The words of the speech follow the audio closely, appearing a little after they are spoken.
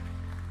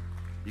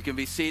You can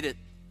be seated.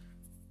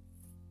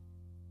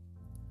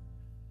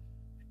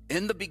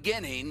 In the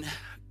beginning,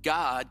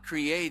 God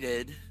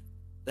created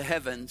the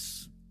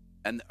heavens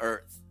and the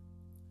earth.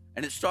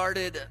 And it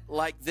started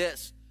like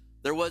this.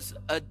 There was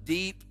a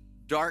deep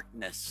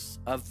darkness,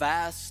 a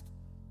vast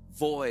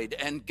void,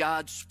 and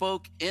God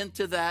spoke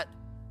into that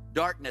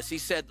darkness. He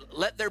said,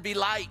 "Let there be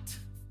light."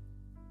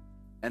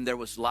 And there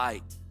was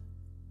light.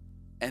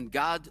 And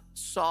God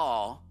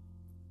saw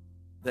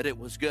that it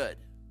was good.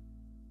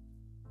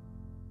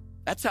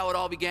 That's how it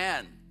all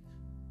began.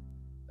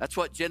 That's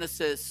what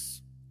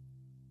Genesis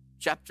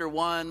chapter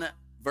 1,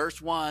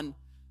 verse 1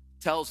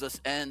 tells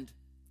us. And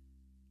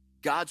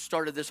God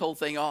started this whole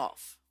thing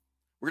off.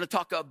 We're going to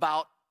talk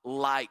about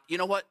light. You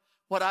know what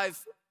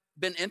I've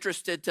been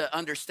interested to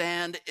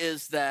understand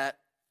is that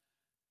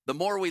the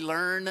more we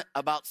learn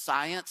about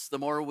science, the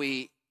more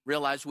we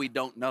realize we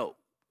don't know.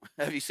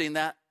 Have you seen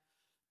that?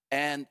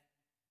 And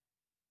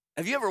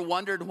have you ever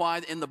wondered why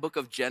in the book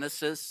of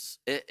Genesis,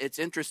 it's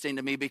interesting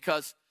to me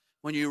because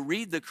when you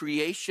read the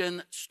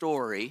creation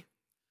story,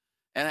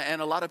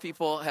 and a lot of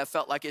people have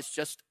felt like it's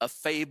just a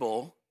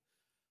fable,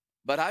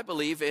 but I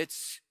believe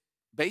it's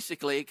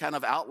basically kind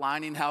of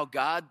outlining how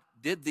God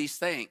did these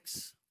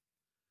things.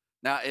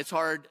 Now, it's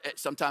hard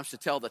sometimes to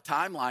tell the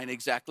timeline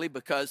exactly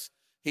because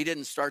he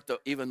didn't start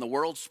even the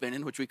world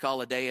spinning, which we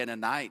call a day and a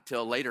night,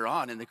 till later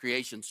on in the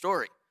creation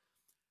story.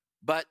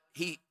 But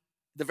the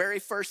very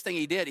first thing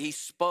he did, he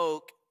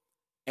spoke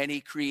and he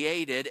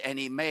created and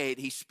he made.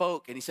 He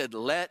spoke and he said,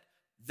 "Let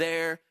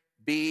there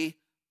be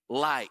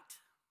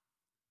light."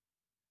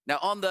 Now,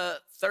 on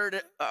the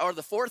third or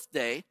the fourth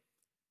day,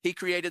 he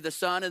created the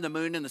sun and the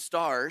moon and the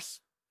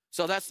stars.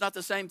 So that's not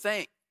the same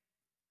thing.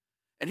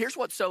 And here's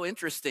what's so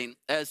interesting.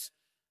 As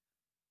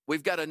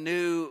we've got a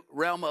new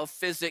realm of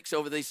physics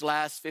over these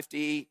last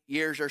 50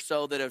 years or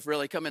so that have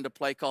really come into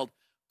play called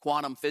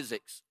quantum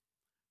physics.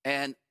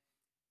 And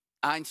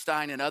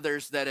Einstein and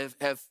others that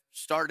have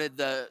started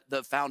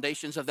the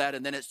foundations of that,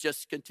 and then it's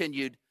just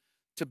continued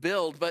to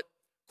build. But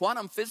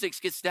quantum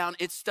physics gets down,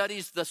 it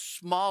studies the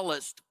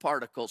smallest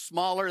particle,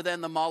 smaller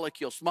than the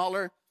molecule,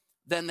 smaller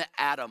than the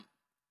atom.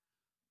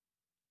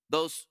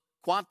 Those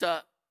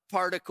quanta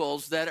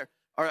particles that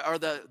are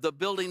the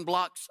building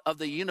blocks of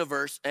the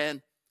universe.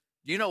 And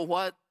do you know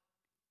what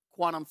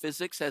quantum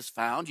physics has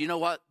found? You know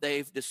what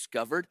they've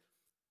discovered?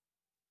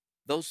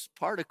 Those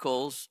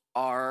particles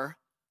are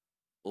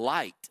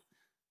light.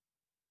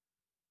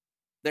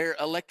 They're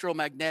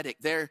electromagnetic.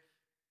 They're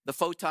the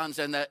photons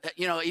and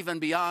even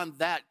beyond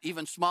that,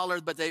 even smaller,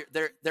 but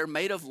they're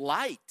made of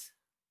light.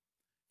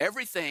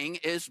 Everything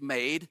is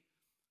made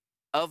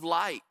of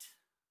light.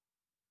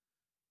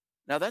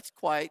 Now that's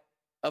quite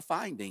a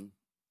finding,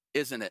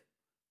 isn't it?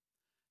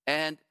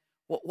 And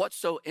what's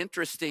so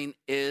interesting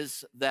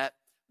is that,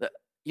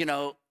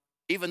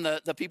 even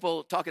the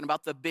people talking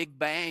about the Big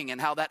Bang and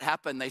how that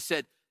happened, they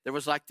said there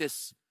was like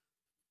this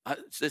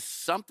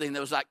something that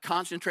was like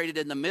concentrated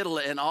in the middle,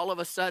 and all of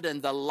a sudden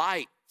the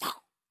light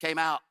came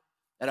out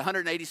at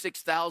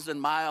 186,000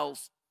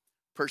 miles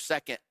per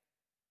second.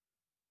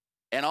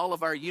 And all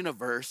of our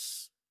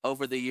universe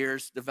over the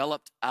years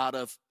developed out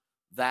of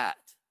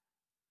that.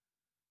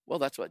 Well,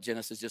 that's what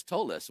Genesis just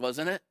told us,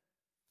 wasn't it?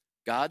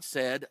 God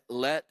said,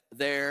 "Let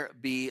there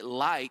be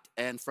light,"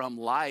 and from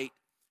light,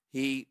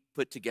 he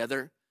put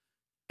together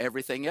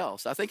everything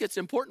else. I think it's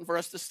important for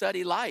us to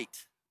study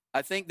light.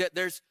 I think that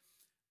there's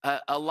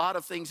a lot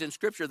of things in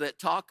Scripture that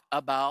talk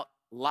about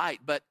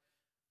light, but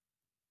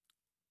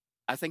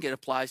I think it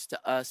applies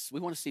to us.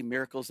 We want to see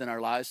miracles in our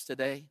lives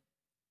today.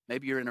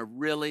 Maybe you're in a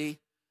really,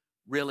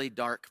 really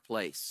dark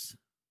place.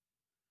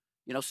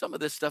 Some of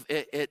this stuff,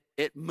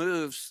 it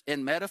moves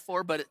in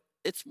metaphor, but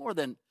it's more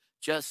than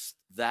just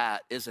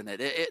that, isn't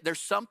it? There's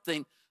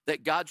something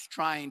that God's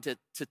trying to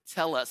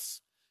tell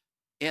us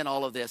in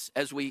all of this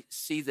as we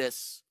see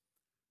this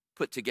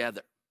put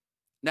together.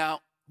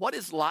 Now, what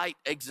is light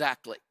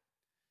exactly?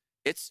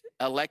 It's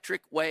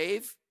electric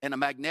wave and a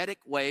magnetic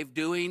wave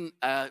doing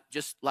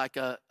just like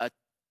a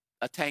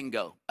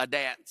tango, a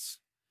dance.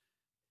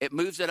 It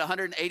moves at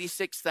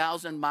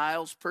 186,000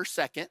 miles per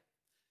second,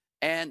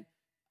 and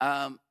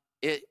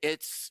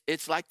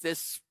it's like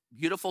this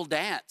beautiful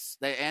dance,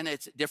 and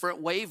it's different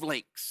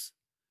wavelengths.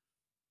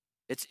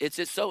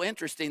 It's so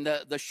interesting.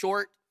 The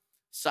short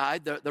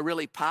side, the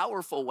really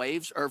powerful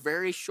waves are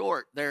very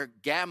short. They're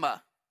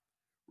gamma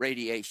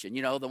radiation,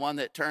 the one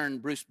that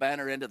turned Bruce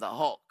Banner into the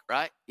Hulk,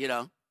 right?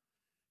 The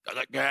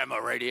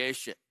gamma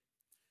radiation.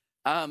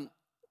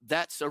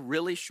 That's a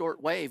really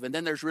short wave. And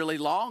then there's really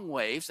long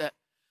waves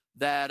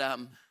that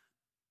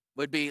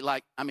would be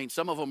like,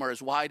 some of them are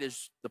as wide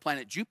as the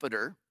planet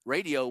Jupiter,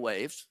 radio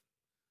waves.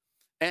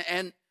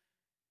 And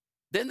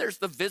then there's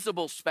the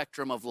visible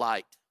spectrum of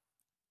light.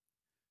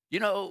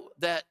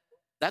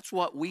 That's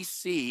what we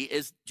see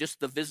is just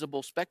the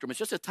visible spectrum. It's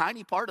just a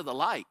tiny part of the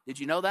light. Did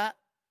you know that?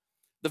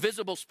 The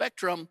visible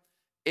spectrum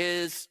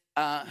is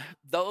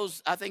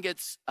those, I think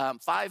it's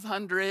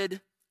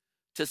 500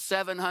 to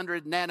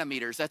 700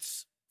 nanometers.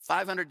 That's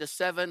 500 to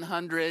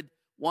 700,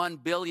 1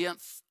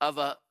 billionth of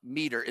a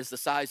meter is the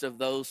size of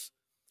those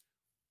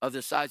of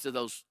the size of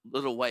those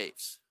little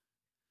waves.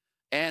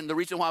 And the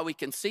reason why we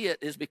can see it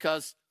is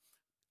because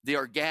the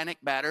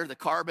organic matter, the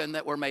carbon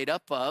that we're made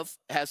up of,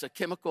 has a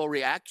chemical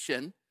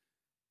reaction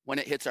when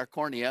it hits our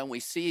cornea, and we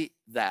see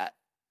that.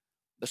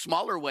 The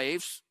smaller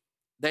waves,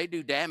 they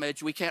do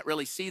damage. We can't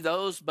really see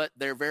those, but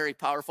they're very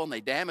powerful, and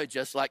they damage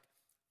us, like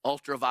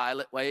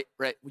ultraviolet wave.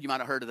 You might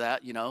have heard of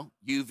that,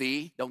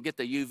 UV. Don't get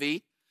the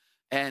UV.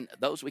 And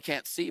those we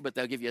can't see, but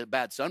they'll give you a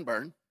bad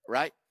sunburn,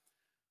 right?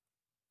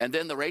 And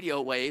then the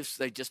radio waves,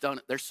 they just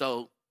don't,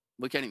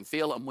 we can't even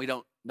feel them. We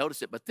don't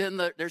notice it. But then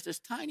there's this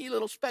tiny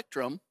little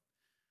spectrum.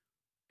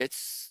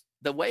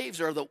 The waves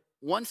are the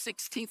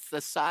 1/16th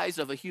the size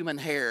of a human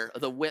hair,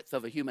 the width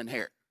of a human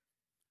hair.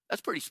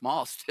 That's pretty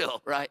small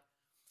still, right?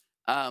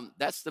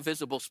 That's the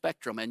visible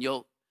spectrum. And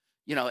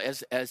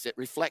as it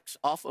reflects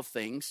off of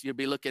things, you'll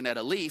be looking at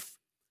a leaf.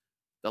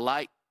 The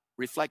light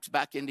reflects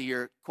back into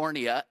your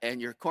cornea,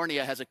 and your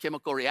cornea has a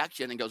chemical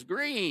reaction and goes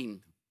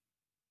green.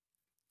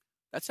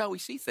 That's how we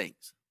see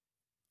things.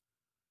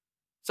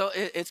 So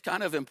it's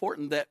kind of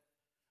important that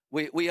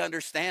we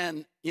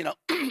understand,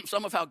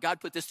 some of how God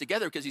put this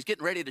together, because he's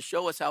getting ready to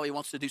show us how he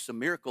wants to do some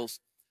miracles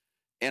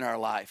in our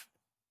life.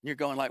 And you're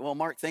going like, well,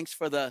 Mark, thanks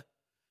for the,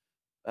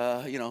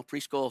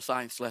 preschool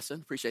science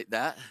lesson. Appreciate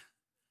that.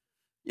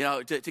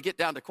 To get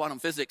down to quantum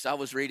physics, I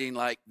was reading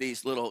like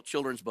these little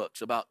children's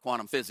books about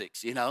quantum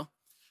physics,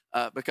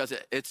 because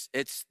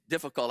it's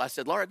difficult. I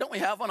said, Laura, don't we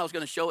have one? I was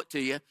going to show it to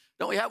you.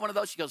 Don't we have one of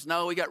those? She goes,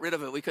 no, we got rid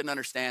of it. We couldn't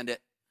understand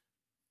it.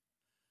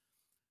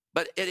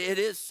 But it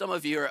is, some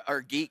of you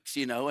are geeks,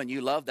 and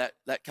you love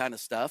that kind of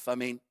stuff. I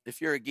mean, if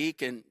you're a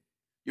geek and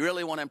you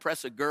really want to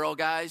impress a girl,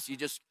 guys, you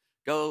just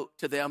go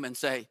to them and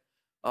say,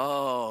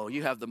 oh,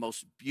 you have the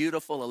most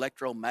beautiful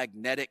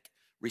electromagnetic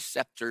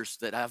receptors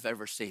that I've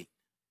ever seen.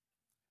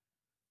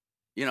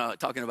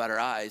 Talking about her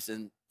eyes,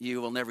 and you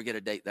will never get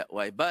a date that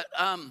way. But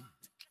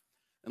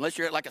unless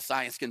you're at like a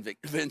science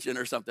convention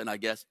or something, I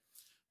guess.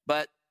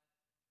 But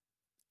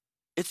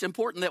it's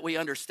important that we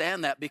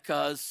understand that,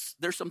 because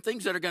there's some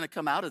things that are going to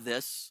come out of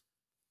this.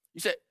 You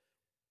say,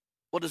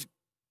 well,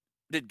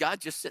 did God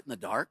just sit in the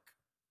dark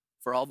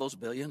for all those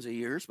billions of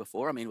years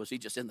before? I mean, was he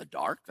just in the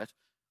dark?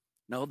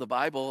 No, the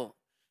Bible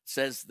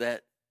says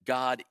that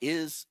God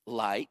is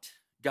light.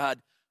 God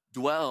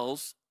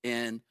dwells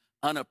in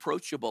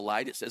unapproachable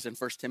light. It says in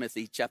 1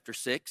 Timothy chapter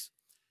 6.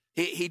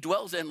 He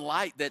dwells in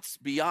light that's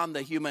beyond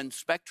the human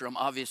spectrum,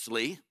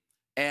 obviously.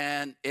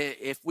 And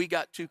if we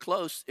got too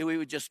close, we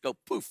would just go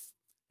poof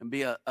and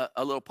be a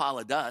little pile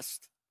of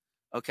dust,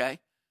 okay?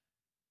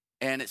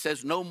 And it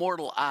says, no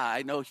mortal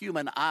eye, no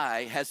human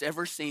eye has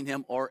ever seen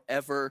him or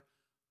ever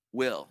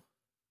will.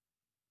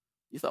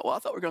 You thought, well, I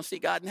thought we were going to see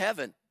God in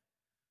heaven.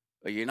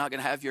 Well, you're not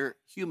going to have your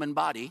human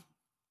body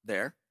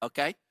there,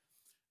 okay?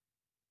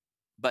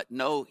 But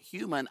no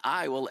human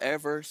eye will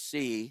ever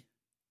see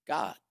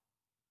God,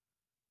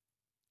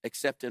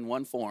 except in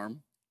one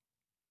form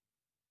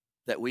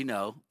that we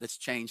know that's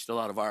changed a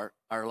lot of our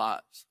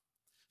lives.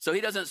 So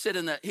he doesn't sit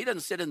in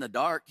the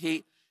dark.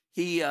 He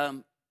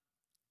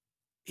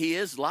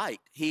is light.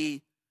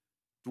 He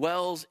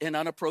dwells in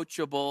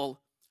unapproachable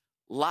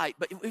light.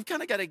 But we've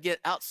kind of got to get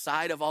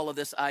outside of all of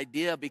this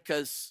idea,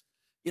 because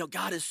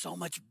God is so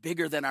much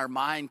bigger than our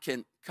mind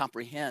can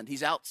comprehend.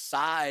 He's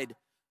outside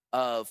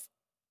of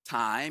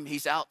time.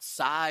 He's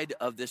outside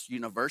of this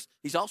universe.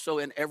 He's also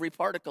in every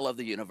particle of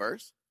the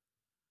universe,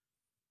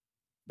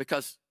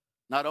 because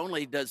not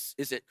only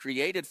is it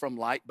created from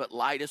light, but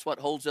light is what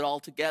holds it all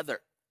together.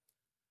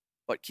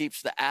 What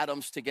keeps the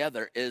atoms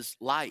together is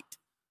light.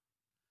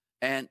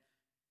 And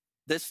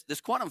this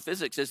quantum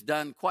physics has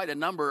done quite a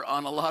number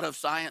on a lot of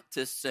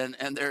scientists, and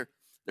they're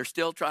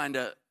still trying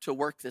to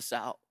work this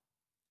out.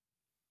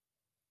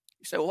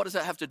 You say, well, what does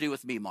that have to do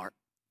with me, Mark?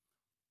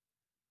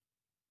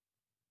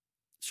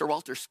 Sir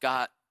Walter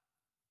Scott,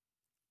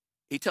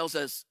 he tells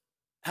us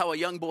how a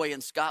young boy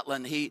in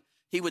Scotland, he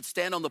would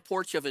stand on the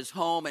porch of his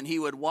home, and he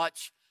would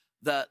watch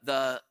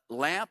the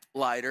lamp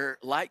lighter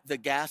light the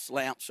gas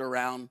lamps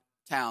around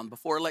town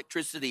before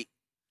electricity.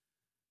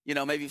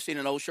 Maybe you've seen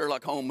an old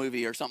Sherlock Holmes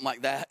movie or something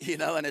like that,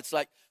 and it's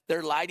like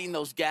they're lighting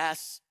those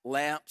gas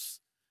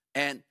lamps,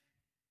 and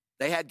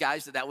they had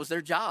guys that was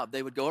their job.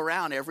 They would go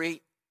around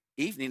every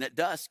evening at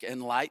dusk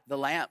and light the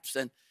lamps.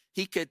 And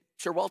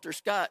Sir Walter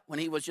Scott, when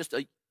he was just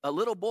a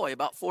little boy,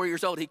 about 4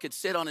 years old, he could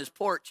sit on his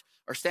porch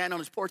or stand on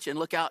his porch and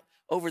look out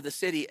over the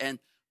city and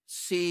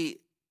see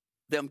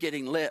them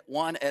getting lit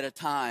one at a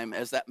time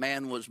as that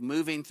man was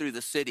moving through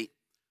the city.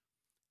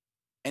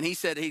 And he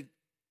said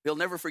he'll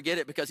never forget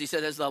it, because he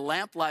said as the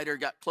lamplighter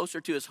got closer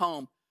to his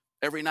home,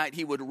 every night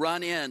he would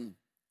run in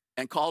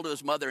and call to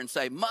his mother and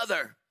say,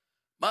 Mother,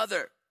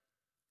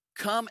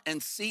 come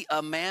and see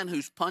a man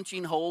who's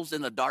punching holes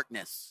in the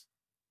darkness.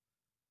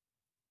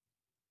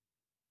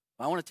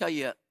 I want to tell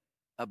you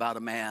about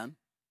a man.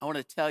 I want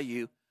to tell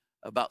you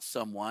about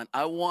someone.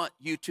 I want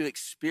you to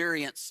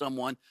experience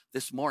someone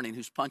this morning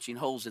who's punching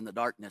holes in the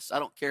darkness. I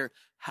don't care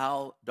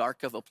how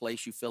dark of a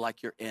place you feel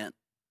like you're in.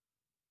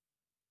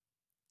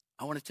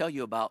 I want to tell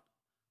you about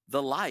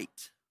the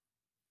light.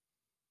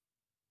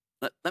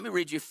 Let me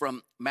read you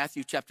from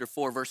Matthew chapter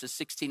 4, verses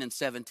 16 and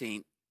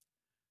 17.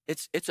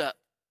 It's a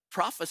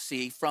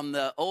prophecy from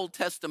the Old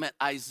Testament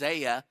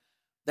Isaiah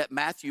that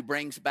Matthew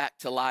brings back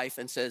to life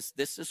and says,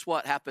 this is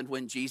what happened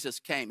when Jesus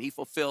came. He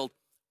fulfilled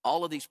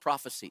all of these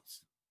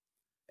prophecies.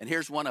 And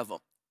here's one of them.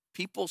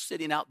 People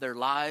sitting out their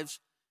lives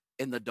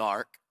in the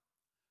dark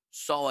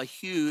saw a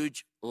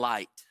huge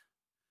light.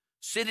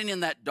 Sitting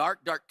in that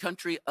dark, dark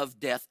country of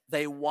death,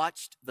 they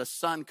watched the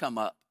sun come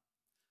up.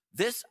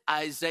 This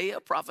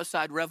Isaiah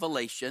prophesied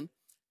revelation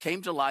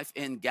came to life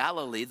in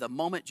Galilee the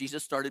moment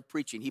Jesus started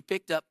preaching. He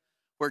picked up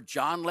where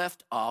John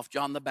left off,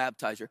 John the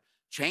Baptizer.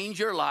 Change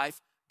your life.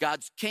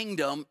 God's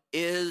kingdom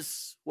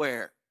is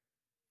where?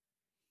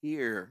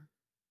 Here.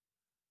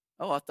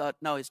 Oh, I thought,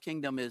 no, his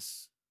kingdom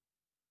is,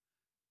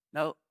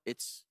 no,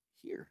 it's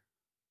here.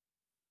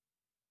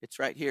 It's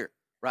right here,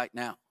 right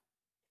now.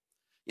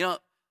 You know,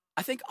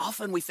 I think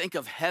often we think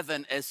of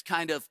heaven as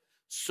kind of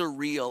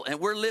surreal, and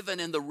we're living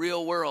in the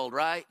real world,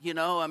 right? You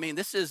know, I mean,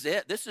 this is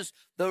it. This is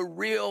the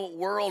real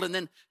world. And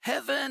then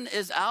heaven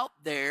is out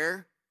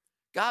there.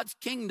 God's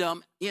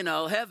kingdom, you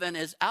know, heaven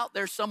is out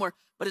there somewhere,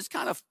 but it's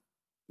kind of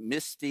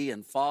misty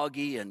and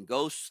foggy and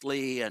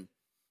ghostly. And,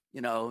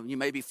 you know, you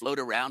maybe float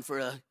around for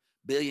 1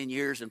 billion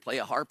years and play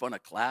a harp on a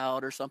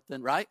cloud or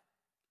something, right?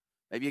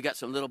 Maybe you got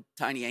some little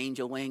tiny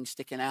angel wings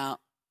sticking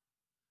out.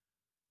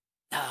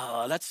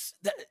 No,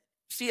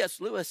 C.S.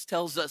 Lewis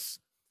tells us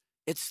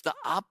it's the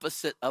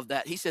opposite of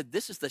that. He said,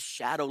 this is the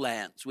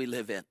shadowlands we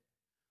live in.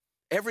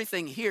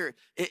 Everything here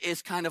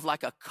is kind of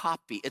like a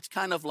copy. It's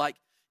kind of like,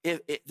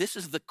 this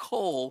is the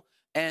coal,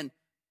 and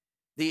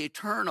the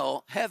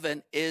eternal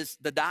heaven is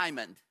the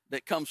diamond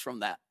that comes from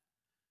that.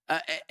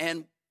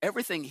 And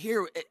everything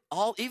here,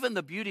 even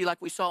the beauty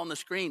like we saw on the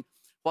screen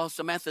while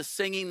Samantha's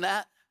singing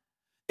that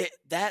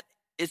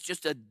is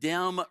just a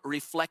dim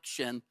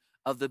reflection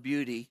of the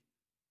beauty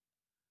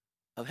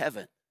of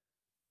heaven,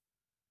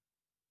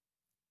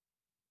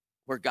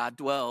 where God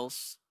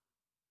dwells,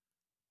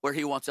 where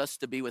he wants us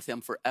to be with him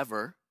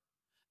forever.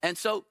 And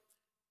so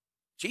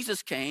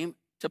Jesus came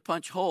to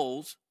punch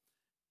holes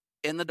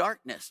in the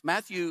darkness.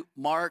 Matthew,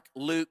 Mark,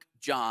 Luke,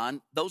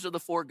 John, those are the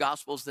 4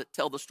 gospels that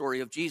tell the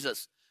story of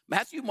Jesus.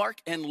 Matthew, Mark,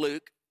 and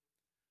Luke,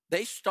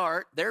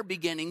 their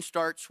beginning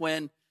starts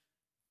when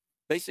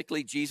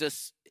basically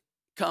Jesus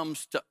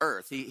comes to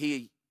earth.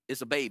 He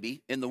is a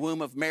baby in the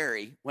womb of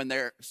Mary when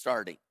they're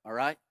starting, all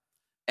right?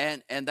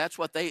 And that's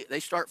what they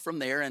start from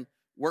there and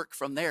work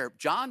from there.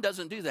 John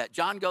doesn't do that.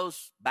 John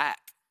goes back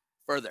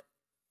further.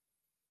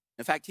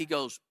 In fact, he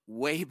goes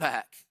way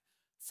back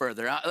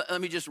further.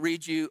 Let me just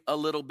read you a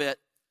little bit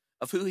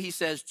of who he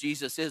says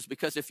Jesus is,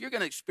 because if you're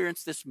going to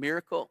experience this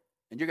miracle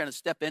and you're going to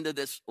step into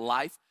this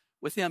life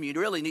with him, you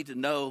really need to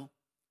know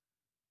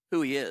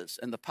who he is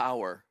and the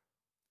power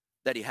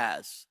that he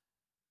has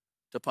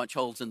to punch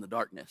holes in the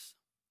darkness.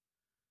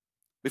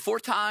 Before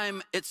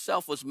time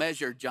itself was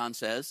measured, John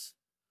says,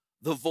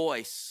 the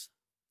voice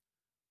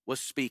was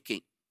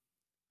speaking.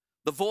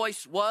 The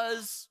voice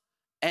was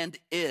and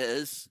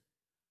is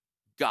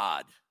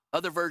God.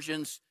 Other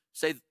versions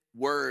say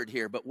word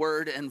here, but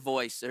word and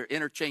voice, they're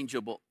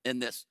interchangeable in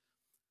this.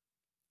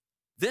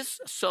 This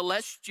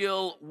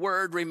celestial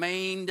word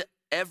remained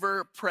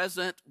ever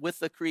present with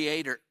the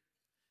Creator.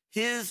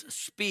 His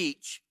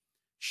speech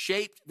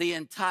shaped the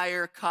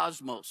entire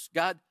cosmos.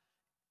 God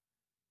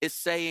is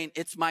saying,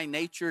 it's my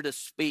nature to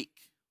speak.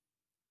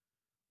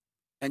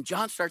 And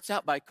John starts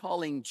out by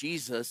calling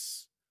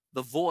Jesus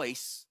the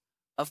voice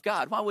of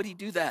God. Why would he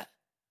do that?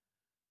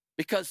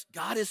 Because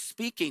God is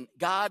speaking.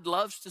 God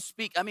loves to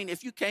speak. I mean,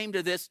 if you came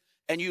to this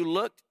and you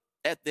looked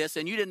at this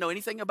and you didn't know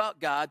anything about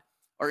God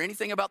or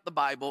anything about the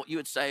Bible, you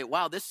would say,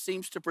 wow, this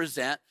seems to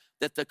present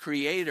that the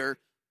Creator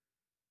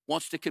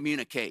wants to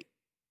communicate.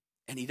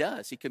 And he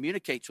does. He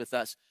communicates with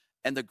us.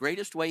 And the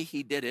greatest way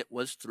he did it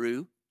was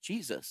through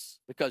Jesus,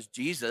 because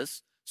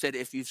Jesus said,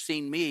 if you've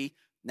seen me,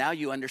 now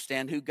you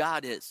understand who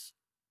God is,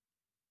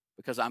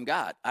 because I'm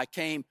God. I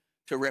came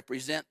to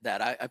represent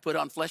that. I put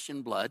on flesh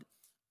and blood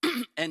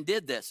and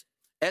did this.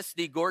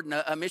 S.D. Gordon,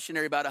 a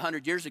missionary about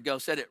 100 years ago,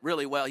 said it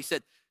really well. He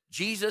said,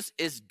 Jesus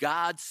is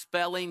God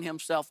spelling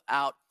himself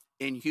out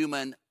in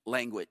human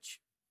language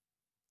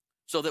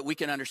so that we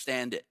can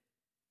understand it.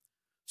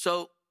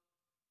 So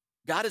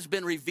God has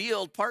been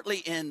revealed partly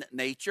in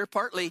nature,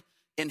 partly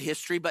in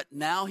history, but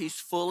now he's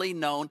fully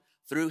known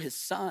through his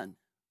Son.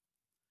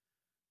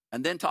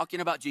 And then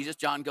talking about Jesus,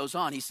 John goes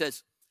on. He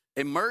says,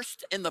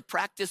 immersed in the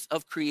practice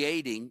of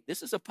creating,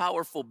 this is a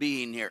powerful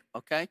being here,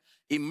 okay?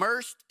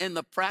 Immersed in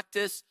the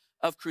practice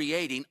of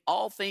creating,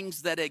 all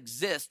things that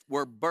exist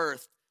were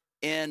birthed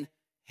in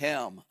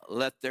him.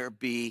 Let there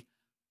be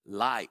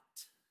light.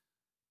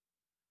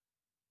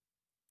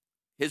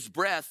 His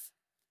breath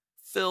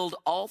filled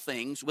all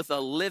things with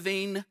a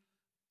living,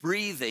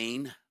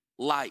 breathing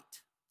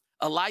light.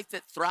 A light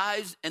that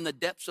thrives in the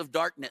depths of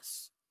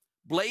darkness,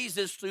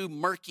 blazes through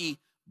murky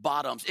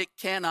bottoms. It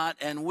cannot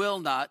and will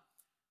not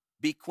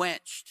be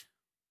quenched.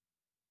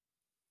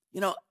 You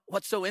know,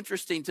 what's so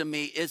interesting to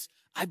me is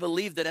I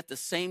believe that at the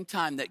same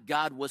time that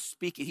God was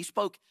speaking, he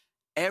spoke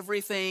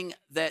everything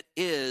that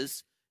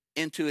is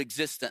into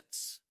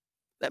existence.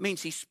 That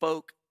means he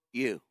spoke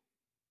you.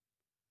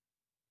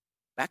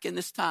 Back in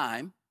this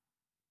time,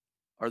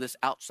 or this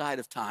outside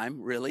of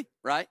time, really,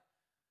 right?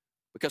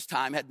 Because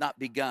time had not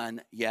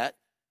begun yet,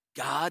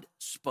 God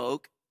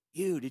spoke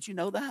you. Did you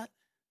know that?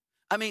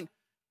 I mean,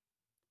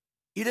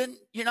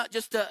 you're not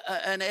just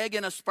an egg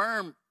and a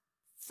sperm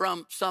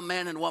from some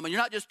man and woman.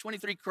 You're not just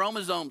 23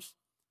 chromosomes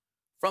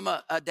from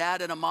a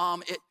dad and a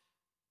mom.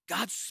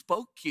 God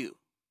spoke you.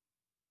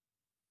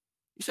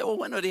 You say, well,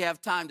 when would he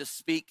have time to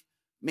speak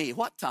me?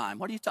 What time?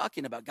 What are you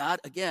talking about? God,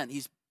 again,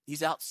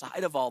 he's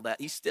outside of all that.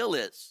 He still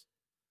is.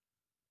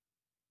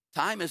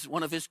 Time is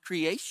one of his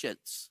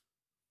creations,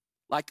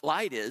 like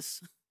light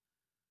is,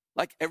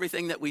 like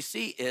everything that we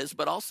see is,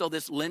 but also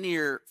this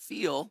linear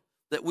feel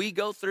that we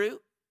go through.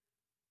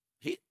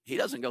 He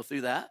doesn't go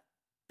through that.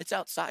 It's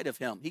outside of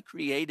him. He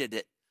created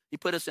it. He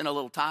put us in a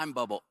little time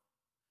bubble.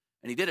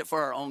 And he did it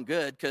for our own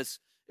good, because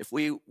if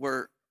we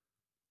were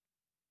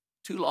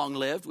too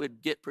long-lived,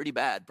 we'd get pretty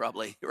bad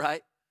probably,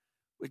 right?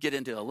 We'd get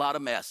into a lot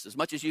of mess. As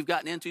much as you've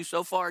gotten into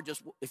so far,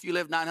 just if you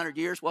live 900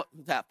 years, what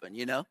would happen,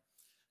 you know?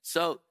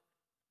 So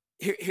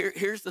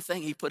here's the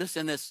thing. He put us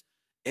in this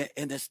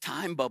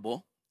time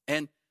bubble,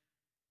 and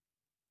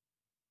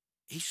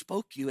he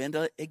spoke you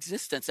into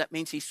existence. That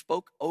means he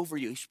spoke over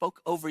you. He spoke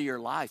over your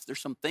life. There's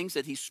some things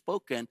that he's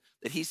spoken,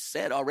 that he's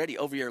said already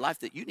over your life,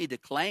 that you need to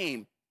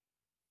claim,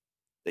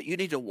 that you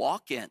need to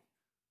walk in,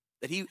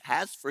 that he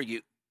has for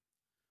you.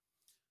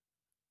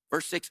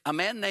 Verse 6, a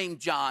man named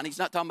John, he's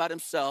not talking about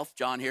himself,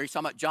 John here, he's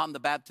talking about John the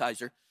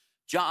Baptizer.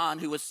 John,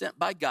 who was sent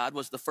by God,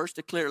 was the first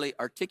to clearly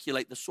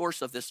articulate the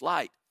source of this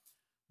light.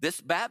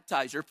 This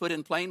baptizer put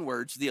in plain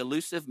words the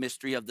elusive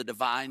mystery of the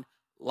divine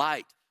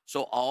light,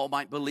 so all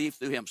might believe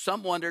through him.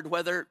 Some wondered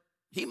whether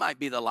he might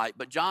be the light,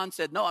 but John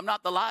said, no, I'm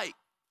not the light.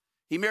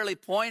 He merely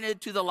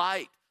pointed to the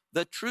light.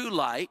 The true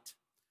light,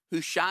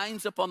 who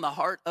shines upon the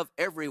heart of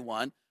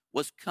everyone,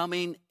 was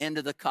coming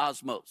into the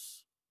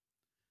cosmos.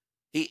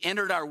 He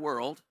entered our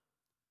world,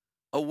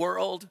 a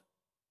world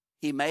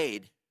he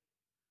made,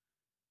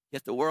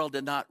 yet the world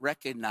did not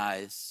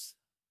recognize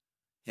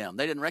him.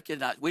 We didn't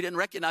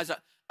recognize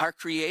our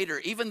Creator.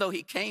 Even though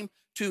he came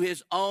to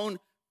his own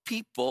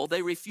people,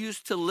 they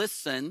refused to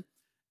listen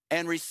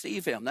and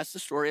receive him. That's the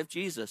story of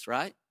Jesus,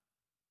 right?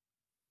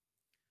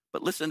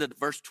 But listen to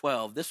verse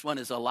 12. This one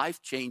is a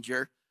life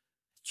changer.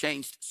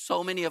 Changed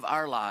so many of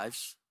our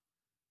lives.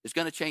 It's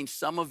going to change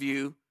some of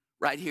you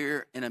right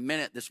here in a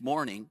minute this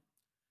morning.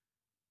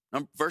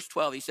 Verse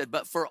 12, he said,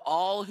 but for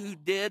all who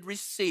did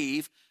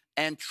receive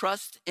and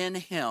trust in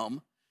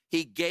him,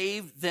 he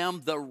gave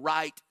them the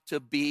right to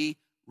be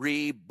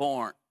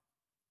reborn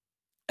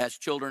as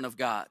children of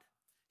God.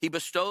 He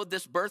bestowed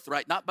this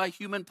birthright not by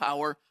human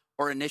power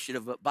or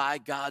initiative, but by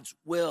God's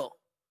will.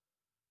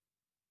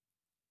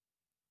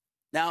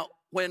 Now,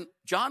 when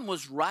John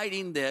was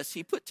writing this,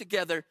 he put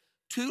together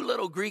two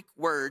little Greek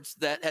words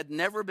that had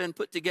never been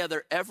put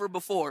together ever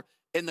before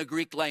in the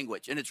Greek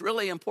language. And it's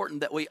really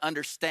important that we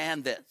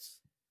understand this.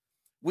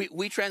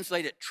 We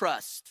translate it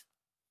trust.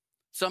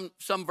 Some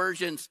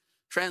versions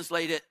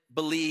translate it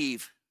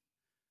believe.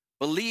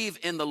 Believe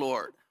in the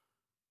Lord.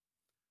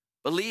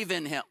 Believe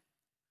in him.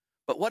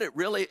 But what it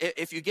really,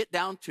 if you get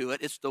down to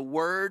it, it's the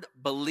word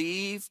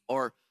believe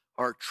or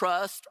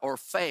trust or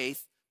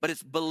faith, but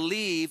it's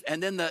believe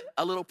and then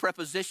a little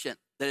preposition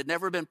that had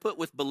never been put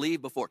with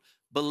believe before.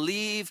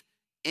 Believe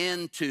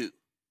into.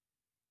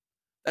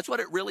 That's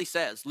what it really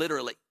says,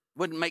 literally.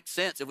 Wouldn't make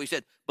sense if we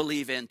said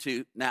believe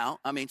into now.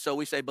 I mean, so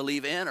we say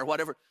believe in or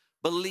whatever.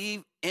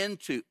 Believe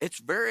into.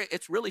 It's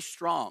really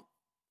strong.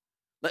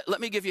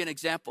 Let me give you an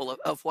example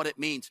of what it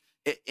means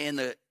in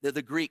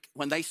the Greek.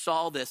 When they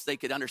saw this, they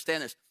could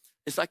understand this.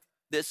 It's like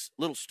this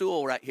little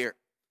stool right here.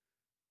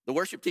 The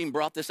worship team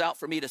brought this out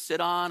for me to sit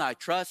on. I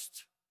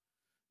trust,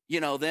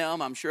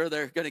 them. I'm sure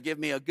they're going to give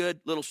me a good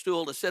little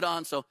stool to sit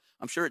on. So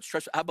I'm sure it's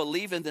trust. I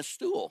believe in this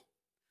stool.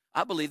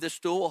 I believe this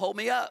stool will hold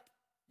me up.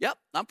 Yep,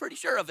 I'm pretty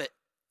sure of it.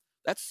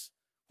 That's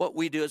what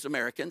we do as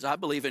Americans. I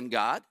believe in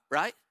God,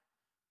 right?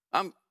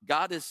 I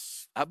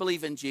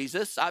believe in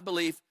Jesus. I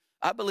believe.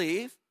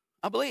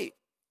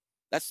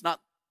 That's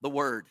not the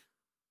word.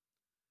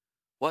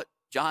 What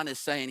John is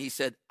saying, he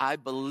said, I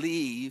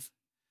believe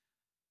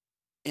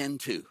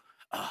into.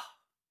 I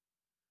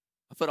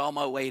put all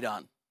my weight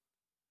on.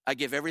 I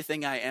give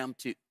everything I am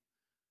to.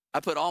 I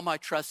put all my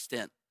trust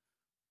in.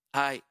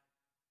 I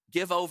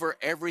give over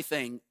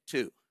everything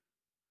to.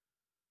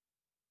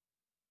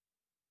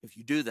 If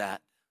you do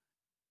that,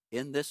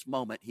 in this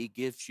moment, he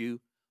gives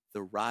you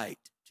the right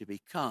to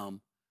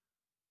become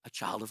a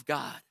child of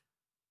God.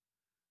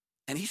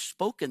 And he's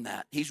spoken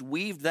that. He's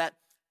weaved that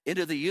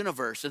into the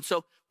universe. And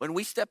so when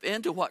we step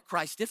into what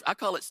Christ did, I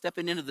call it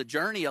stepping into the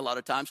journey a lot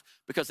of times,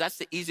 because that's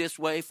the easiest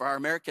way for our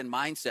American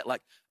mindset.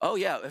 Like, oh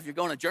yeah, if you're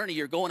going a journey,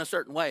 you're going a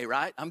certain way,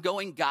 right? I'm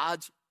going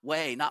God's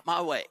way, not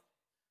my way.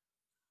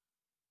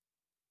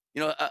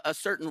 A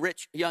certain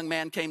rich young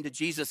man came to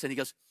Jesus and he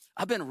goes,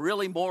 I've been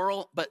really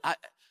moral, but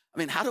I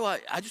mean, how do I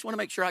just want to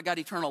make sure I got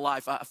eternal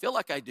life. I feel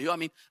like I do. I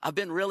mean, I've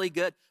been really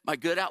good. My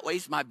good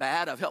outweighs my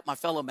bad. I've helped my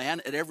fellow man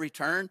at every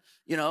turn.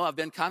 I've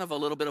been kind of a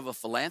little bit of a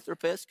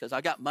philanthropist because I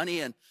got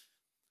money. And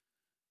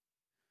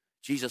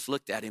Jesus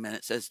looked at him, and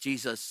it says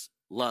Jesus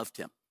loved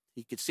him.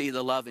 He could see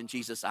the love in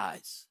Jesus'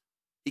 eyes.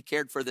 He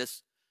cared for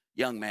this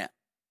young man.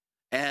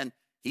 And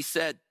he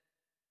said,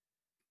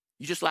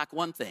 you just lack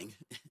one thing.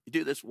 You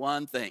do this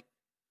one thing.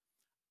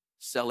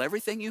 Sell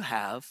everything you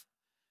have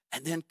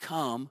and then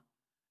come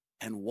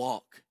and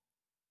walk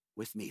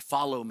with me.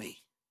 Follow me.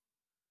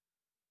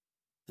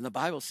 And the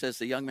Bible says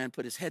the young man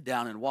put his head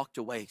down and walked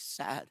away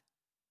sad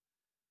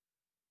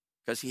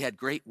because he had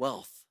great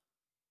wealth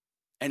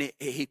and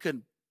he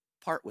couldn't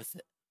part with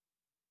it.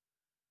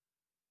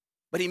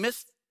 But he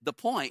missed the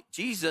point.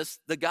 Jesus,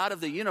 the God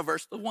of the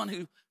universe, the one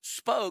who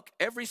spoke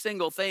every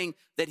single thing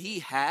that he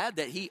had,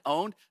 that he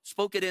owned,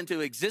 spoke it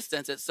into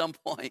existence at some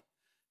point,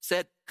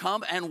 said,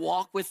 come and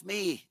walk with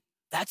me.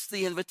 That's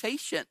the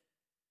invitation.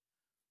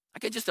 I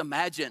can just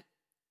imagine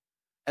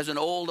as an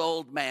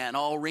old man,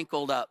 all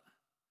wrinkled up,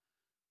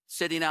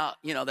 sitting out,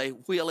 they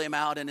wheel him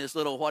out in his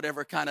little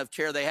whatever kind of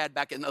chair they had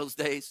back in those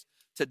days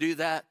to do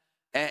that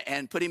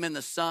and put him in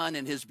the sun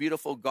in his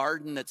beautiful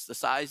garden that's the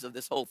size of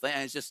this whole thing.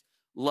 It's just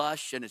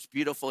lush and it's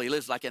beautiful. He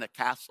lives like in a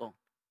castle.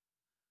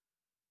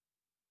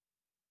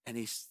 And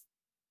he's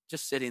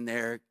just sitting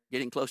there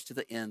getting close to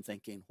the end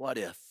thinking, what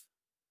if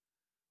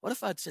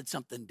I'd said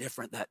something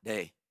different that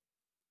day?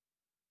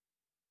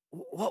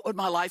 What would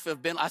my life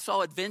have been? I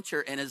saw adventure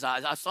in his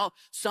eyes. I saw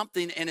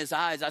something in his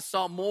eyes. I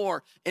saw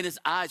more in his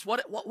eyes.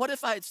 What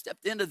if I had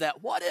stepped into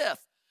that? What if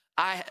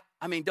I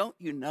mean, don't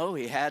you know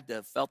he had to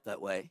have felt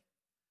that way?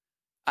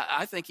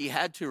 I think he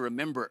had to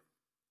remember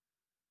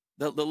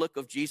the look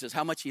of Jesus,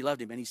 how much he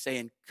loved him. And he's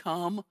saying,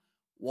 come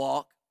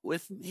walk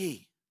with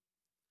me.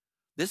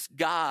 This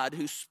God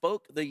who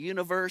spoke the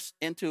universe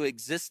into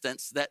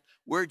existence that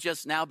we're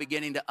just now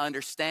beginning to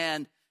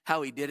understand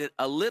how he did it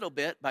a little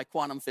bit by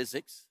quantum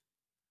physics.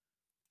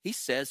 He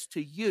says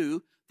to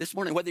you this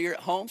morning, whether you're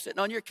at home sitting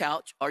on your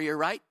couch or you're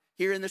right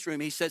here in this room,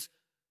 he says,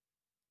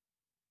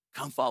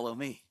 come follow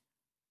me.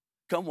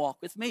 Come walk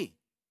with me.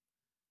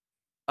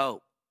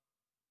 Oh,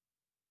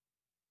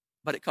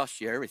 but it costs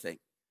you everything.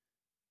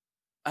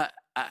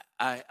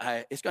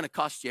 It's going to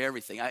cost you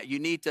everything. You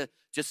need to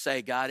just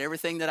say, God,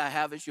 everything that I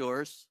have is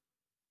yours.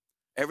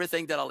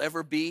 Everything that I'll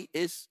ever be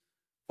is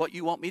what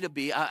you want me to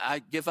be.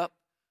 I give up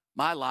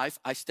my life.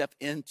 I step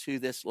into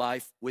this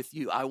life with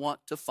you. I want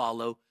to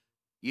follow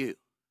you.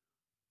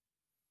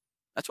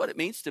 That's what it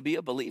means to be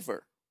a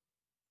believer.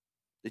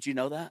 Did you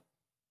know that?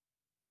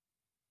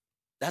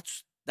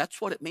 That's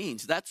what it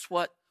means. That's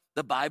what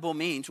the Bible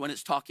means when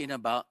it's talking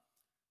about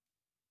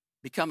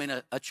becoming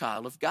a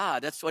child of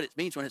God. That's what it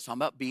means when it's talking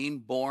about being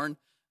born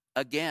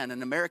again.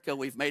 In America,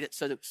 we've made it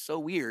so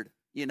weird,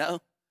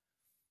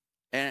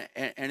 And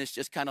it's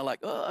just kind of like,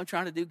 oh, I'm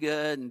trying to do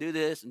good and do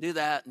this and do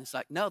that. And it's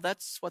like, no,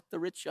 that's what the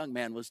rich young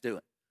man was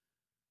doing.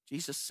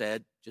 Jesus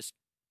said, just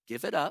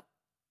give it up,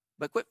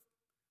 but quit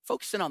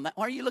focusing on that.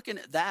 Why are you looking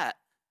at that?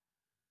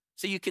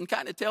 So you can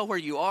kind of tell where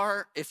you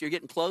are if you're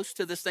getting close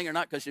to this thing or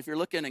not, because if you're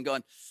looking and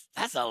going,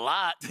 that's a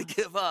lot to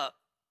give up,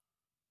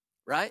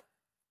 right?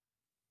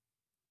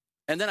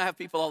 And then I have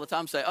people all the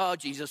time say, oh,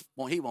 Jesus,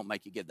 well, he won't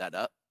make you give that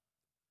up.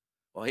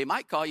 Well, he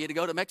might call you to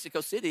go to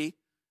Mexico City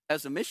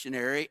as a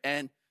missionary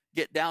and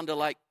get down to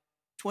like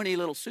 20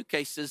 little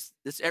suitcases.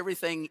 That's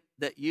everything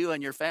that you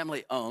and your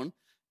family own.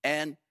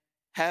 And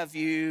have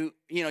you,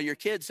 your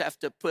kids have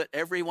to put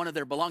every one of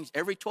their belongings,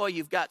 every toy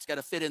you've got's got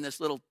to fit in this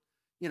little,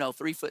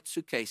 3-foot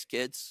suitcase,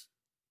 kids.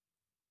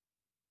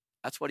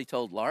 That's what he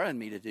told Laura and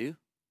me to do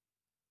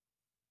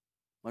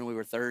when we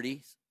were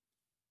 30.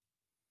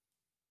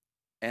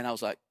 And I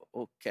was like,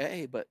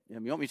 okay, but you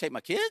want me to take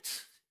my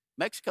kids?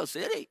 Mexico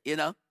City,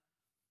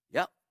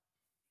 Yep.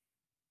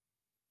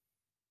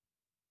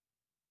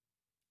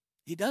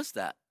 He does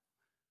that.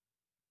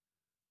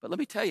 But let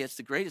me tell you, it's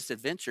the greatest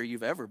adventure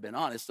you've ever been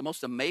on. It's the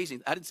most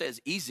amazing. I didn't say it's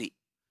easy,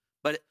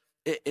 but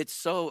it's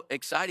so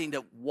exciting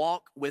to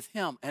walk with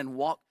him and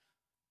walk.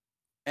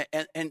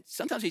 And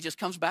sometimes he just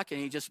comes back and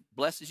he just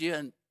blesses you,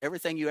 and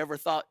everything you ever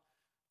thought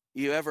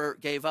you ever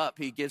gave up,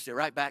 he gives it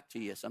right back to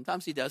you.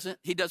 Sometimes he doesn't.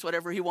 He does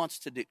whatever he wants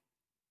to do.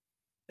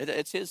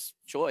 It's his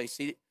choice.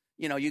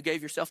 You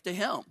gave yourself to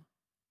him.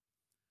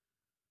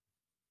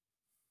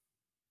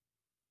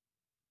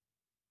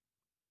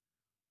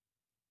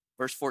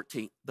 Verse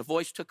 14, the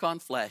voice took on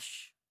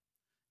flesh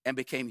and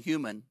became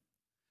human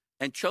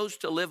and chose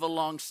to live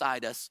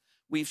alongside us.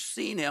 We've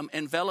seen him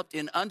enveloped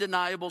in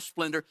undeniable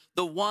splendor,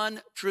 the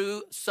one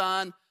true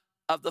Son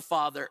of the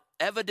Father,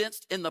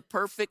 evidenced in the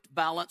perfect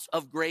balance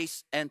of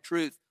grace and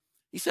truth.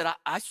 He said,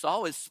 I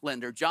saw his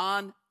splendor.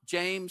 John,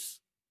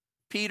 James,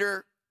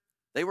 Peter,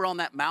 they were on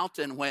that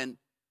mountain when,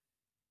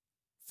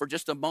 for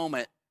just a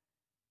moment,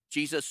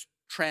 Jesus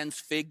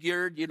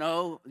transfigured, you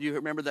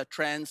remember the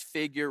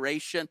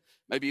transfiguration?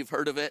 Maybe you've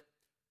heard of it.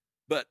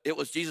 But it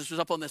was Jesus was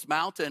up on this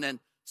mountain, and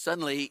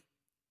suddenly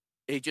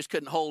he just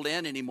couldn't hold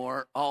in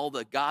anymore all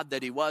the God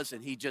that he was,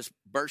 and he just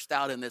burst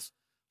out in this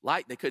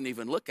light they couldn't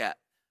even look at.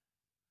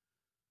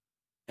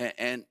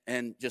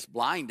 And just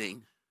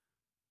blinding.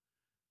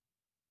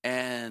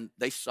 And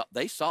they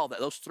saw that.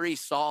 Those three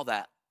saw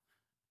that.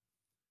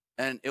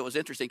 And it was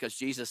interesting because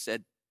Jesus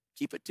said,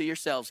 keep it to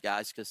yourselves,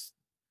 guys, because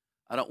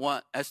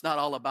it's not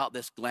all about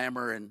this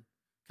glamour and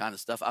kind of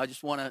stuff. I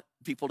just want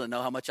people to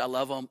know how much I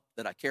love them,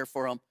 that I care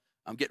for them.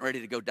 I'm getting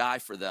ready to go die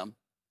for them.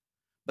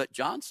 But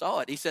John saw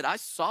it. He said, I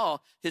saw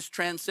his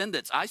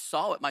transcendence. I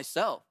saw it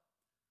myself.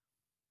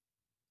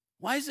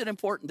 Why is it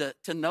important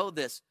to know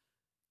this?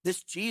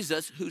 This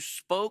Jesus who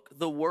spoke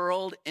the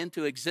world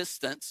into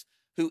existence,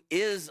 who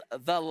is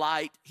the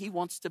light, he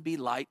wants to be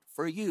light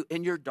for you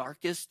in your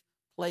darkest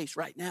place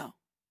right now.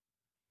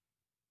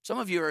 Some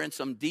of you are in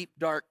some deep,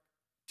 dark,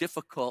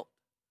 difficult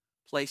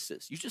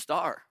places. You just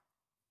are.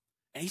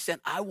 And he said,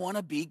 I want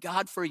to be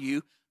God for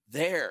you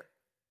there.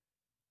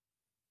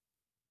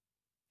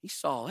 He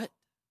saw it.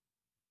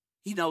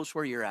 He knows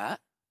where you're at.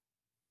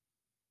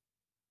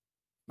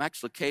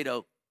 Max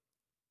Lucado,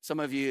 some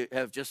of you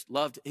have just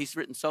loved, he's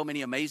written so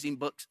many amazing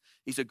books.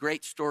 He's a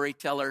great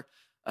storyteller,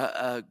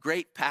 a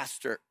great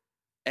pastor.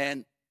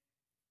 And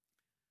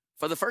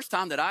for the first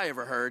time that I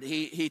ever heard,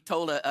 he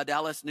told a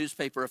Dallas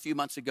newspaper a few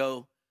months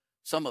ago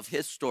some of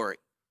his story.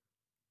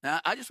 Now,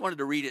 I just wanted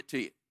to read it to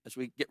you as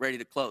we get ready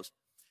to close.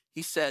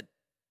 He said,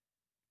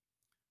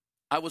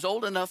 I was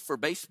old enough for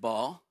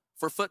baseball,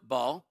 for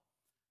football,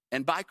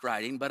 and bike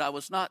riding, but I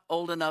was not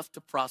old enough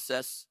to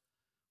process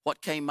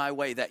what came my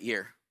way that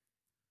year.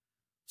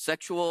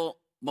 Sexual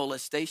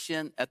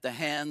molestation at the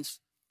hands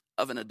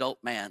of an adult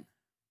man.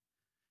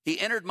 He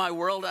entered my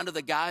world under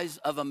the guise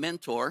of a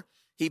mentor.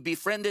 He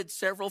befriended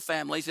several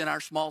families in our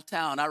small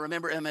town. I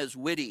remember him as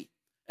witty,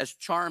 as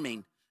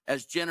charming,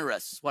 as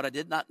generous. What I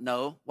did not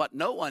know, what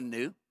no one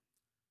knew,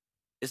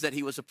 is that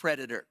he was a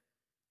predator.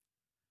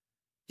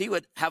 He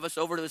would have us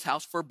over to his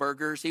house for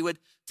burgers. He would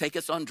take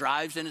us on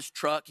drives in his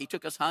truck. He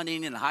took us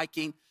hunting and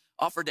hiking,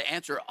 offered to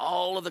answer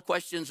all of the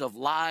questions of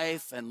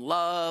life and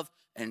love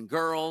and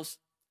girls.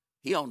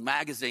 He owned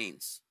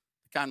magazines,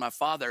 the kind my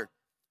father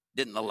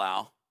didn't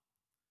allow.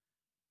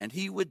 And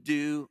he would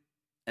do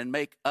and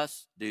make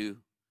us do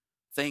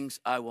things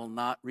I will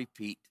not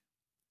repeat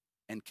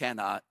and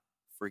cannot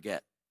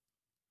forget.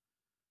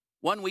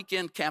 One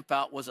weekend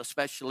campout was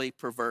especially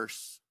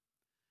perverse.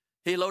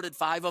 He loaded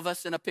 5 of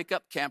us in a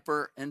pickup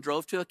camper and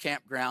drove to a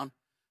campground.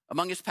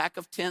 Among his pack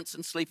of tents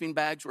and sleeping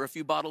bags were a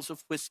few bottles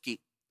of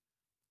whiskey.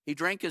 He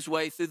drank his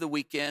way through the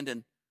weekend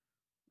and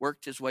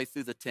worked his way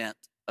through the tent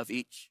of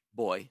each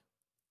boy.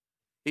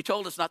 He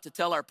told us not to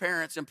tell our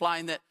parents,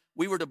 implying that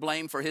we were to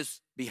blame for his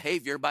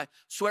behavior. By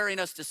swearing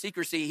us to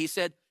secrecy, he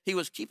said he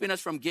was keeping us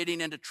from getting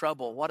into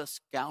trouble. What a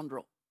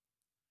scoundrel.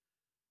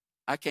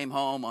 I came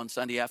home on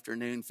Sunday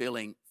afternoon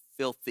feeling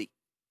filthy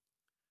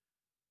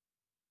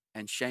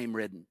and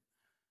shame-ridden.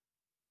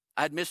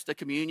 I'd missed the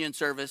communion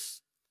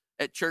service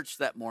at church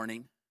that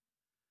morning.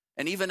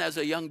 And even as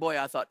a young boy,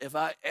 I thought, if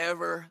I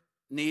ever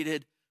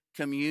needed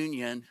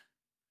communion,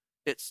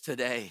 it's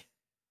today.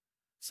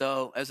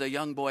 So as a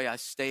young boy, I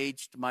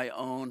staged my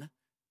own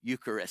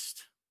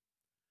Eucharist.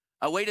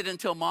 I waited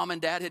until Mom and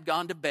Dad had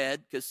gone to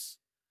bed because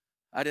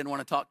I didn't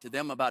want to talk to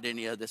them about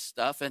any of this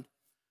stuff. And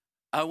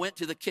I went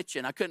to the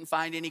kitchen. I couldn't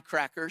find any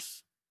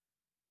crackers,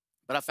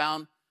 but I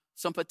found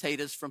some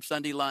potatoes from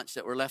Sunday lunch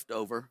that were left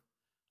over.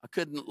 I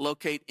couldn't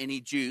locate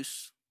any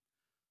juice,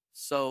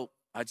 so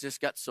I just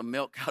got some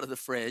milk out of the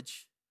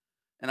fridge,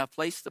 and I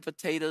placed the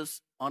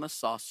potatoes on a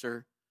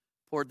saucer,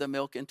 poured the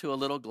milk into a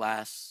little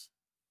glass,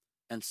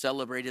 and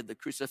celebrated the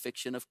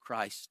crucifixion of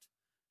Christ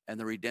and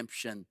the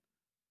redemption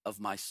of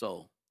my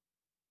soul.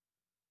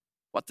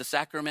 What the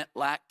sacrament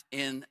lacked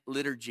in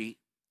liturgy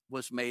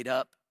was made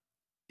up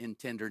in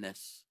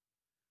tenderness,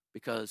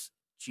 because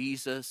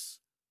Jesus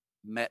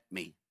met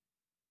me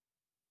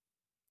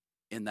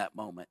in that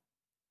moment.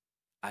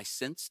 I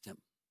sensed him,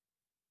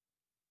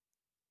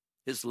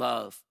 his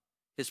love,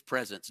 his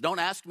presence. Don't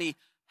ask me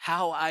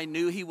how I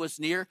knew he was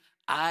near.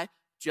 I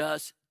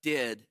just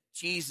did.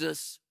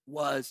 Jesus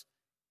was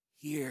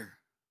here.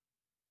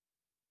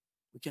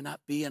 We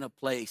cannot be in a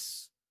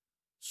place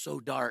so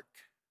dark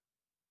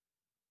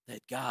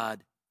that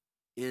God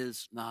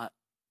is not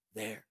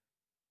there.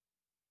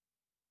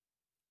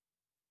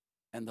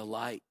 And the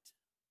light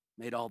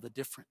made all the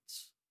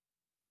difference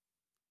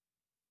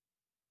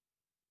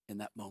in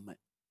that moment.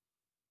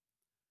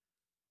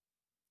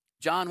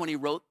 John, when he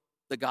wrote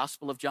the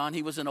Gospel of John,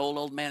 he was an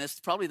old man. It's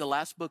probably the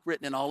last book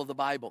written in all of the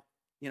Bible.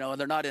 You know, and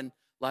they're not in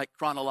like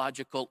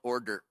chronological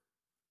order.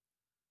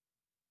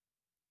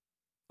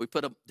 We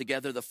put them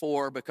together, the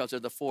 4, because they're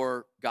the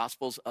 4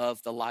 Gospels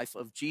of the life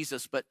of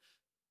Jesus. But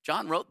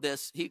John wrote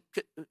this, he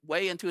could,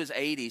 way into his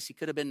 80s. He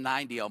could have been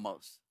 90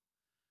 almost.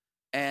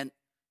 And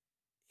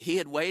he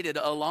had waited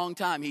a long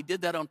time. He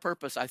did that on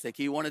purpose, I think.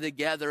 He wanted to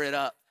gather it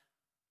up.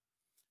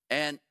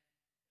 And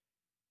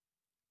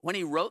when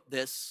he wrote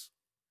this,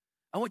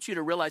 I want you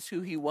to realize who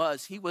he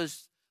was. He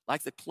was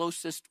like the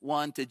closest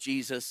one to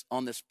Jesus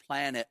on this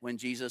planet when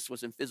Jesus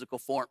was in physical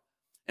form.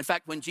 In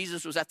fact, when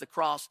Jesus was at the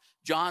cross,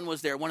 John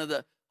was there, one of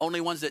the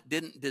only ones that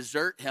didn't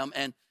desert him.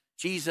 And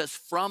Jesus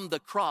from the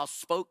cross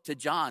spoke to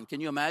John. Can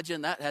you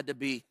imagine? That had to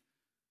be,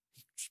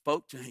 he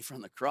spoke to me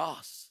from the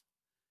cross.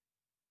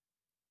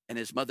 And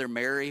his mother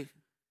Mary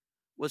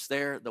was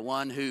there, the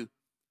one who,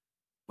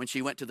 when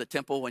she went to the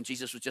temple, when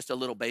Jesus was just a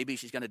little baby,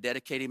 she's going to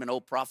dedicate him. An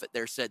old prophet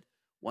there said,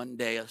 one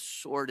day a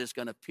sword is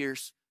going to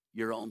pierce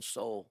your own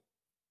soul.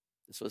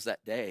 This was that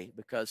day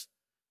because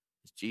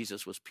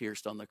Jesus was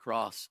pierced on the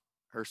cross.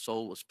 Her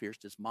soul was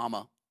pierced, his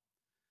mama.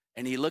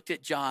 And he looked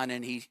at John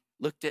and he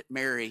looked at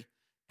Mary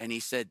and he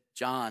said,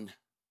 John,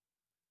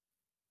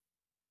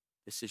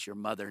 this is your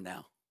mother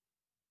now.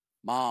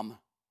 Mom,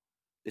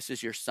 this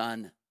is your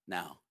son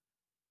now.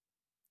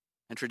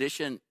 And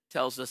tradition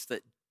tells us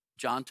that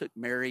John took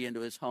Mary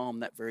into his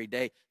home that very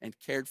day and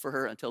cared for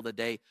her until the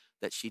day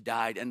that she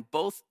died. And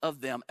both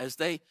of them, as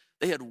they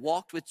had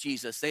walked with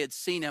Jesus, they had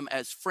seen him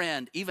as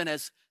friend, even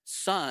as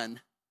son,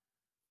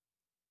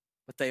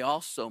 but they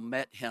also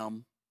met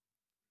him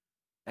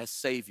as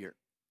Savior,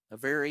 a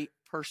very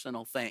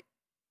personal thing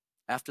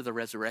after the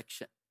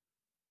resurrection.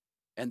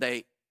 And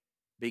they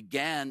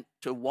began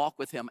to walk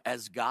with him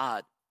as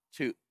God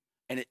too.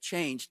 And it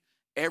changed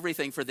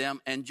everything for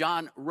them. And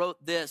John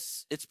wrote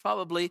this. It's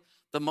probably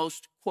the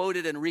most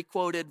quoted and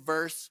requoted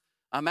verse.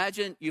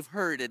 Imagine you've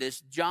heard it. It's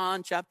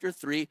John chapter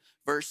 3,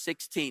 verse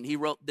 16. He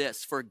wrote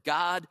this, for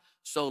God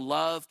so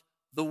loved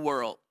the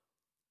world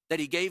that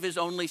he gave his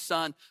only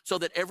son so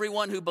that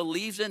everyone who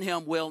believes in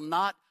him will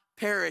not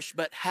perish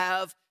but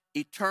have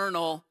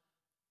eternal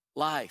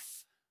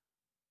life.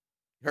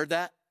 Heard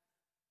that?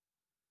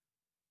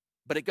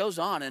 But it goes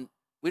on, and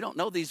we don't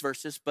know these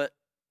verses, but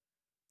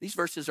these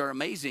verses are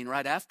amazing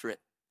right after it.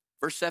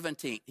 Verse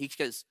 17, he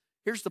says,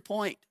 here's the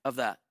point of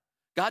that.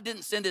 God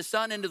didn't send his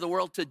son into the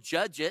world to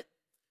judge it.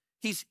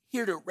 He's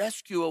here to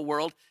rescue a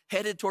world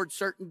headed towards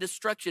certain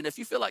destruction. If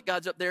you feel like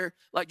God's up there,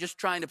 like just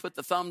trying to put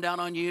the thumb down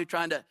on you,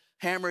 trying to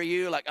hammer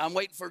you, like I'm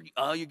waiting for,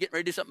 oh, you're getting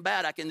ready to do something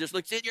bad, I can just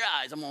look in your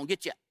eyes, I'm going to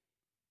get you.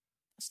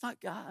 That's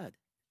not God.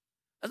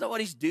 That's not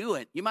what he's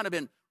doing. You might have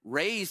been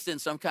raised in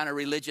some kind of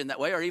religion that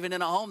way or even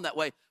in a home that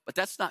way, but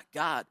that's not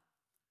God.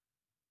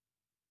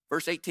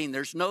 Verse 18,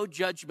 there's no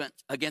judgment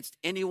against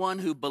anyone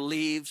who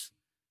believes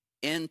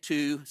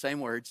into,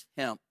 same words,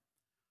 him.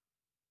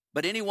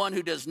 But anyone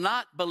who does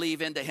not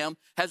believe into him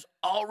has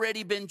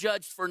already been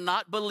judged for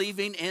not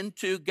believing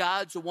into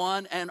God's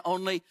one and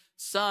only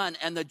Son.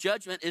 And the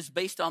judgment is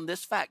based on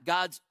this fact.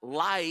 God's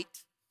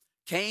light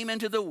came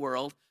into the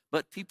world,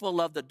 but people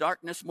love the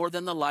darkness more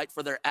than the light,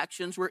 for their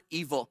actions were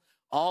evil.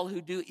 All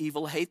who do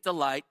evil hate the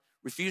light,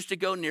 refuse to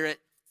go near it,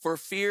 for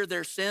fear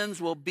their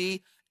sins will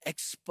be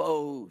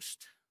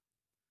exposed.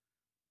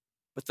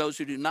 But those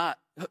who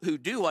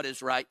do what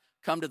is right,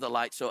 come to the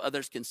light so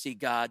others can see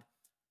God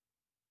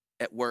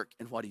at work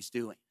in what he's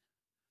doing.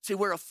 See,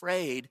 we're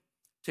afraid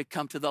to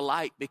come to the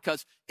light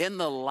because in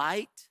the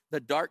light, the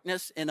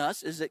darkness in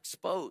us is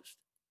exposed.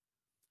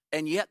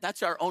 And yet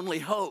that's our only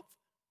hope,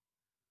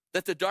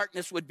 that the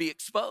darkness would be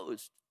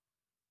exposed.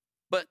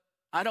 But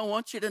I don't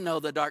want you to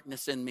know the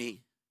darkness in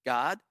me,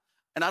 God.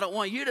 And I don't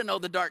want you to know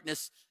the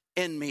darkness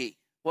in me.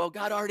 Well,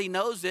 God already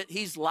knows it.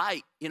 He's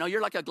light. You know,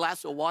 you're like a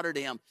glass of water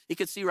to him. He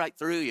can see right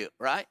through you,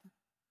 right?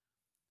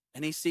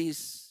 And he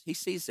sees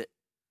it.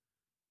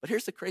 But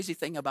here's the crazy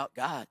thing about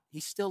God. He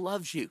still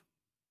loves you.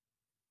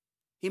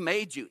 He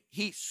made you.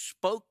 He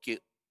spoke you.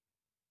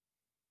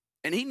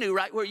 And he knew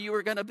right where you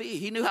were going to be.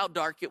 He knew how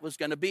dark it was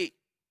going to be.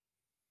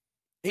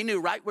 He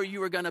knew right where you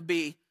were going to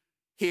be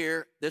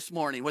here this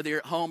morning, whether you're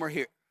at home or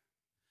here.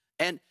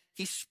 And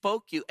he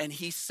spoke you and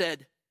he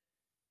said,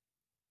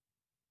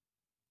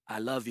 I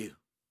love you.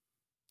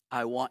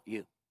 I want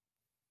you.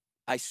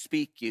 I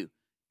speak you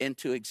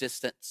into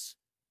existence.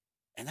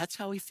 And that's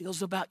how he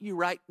feels about you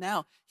right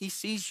now. He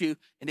sees you.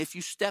 And if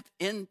you step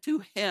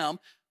into him,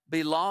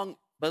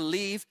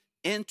 believe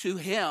into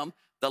him,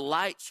 the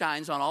light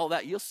shines on all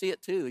that. You'll see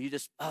it too. You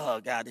just,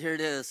 oh God, here it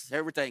is.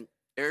 Everything.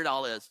 Here it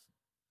all is.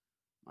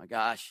 My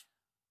gosh.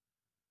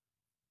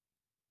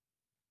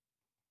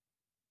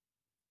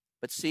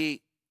 But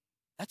see,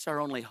 that's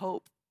our only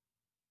hope.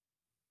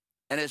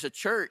 And as a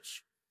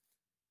church,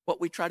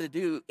 what we try to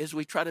do is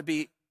we try to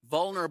be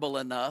vulnerable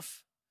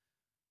enough.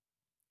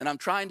 And I'm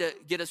trying to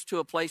get us to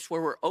a place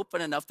where we're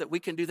open enough that we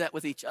can do that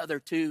with each other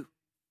too.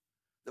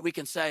 That we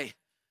can say,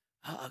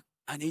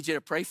 I need you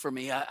to pray for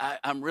me.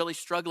 I'm really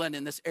struggling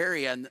in this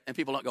area. And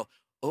people don't go,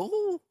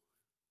 oh,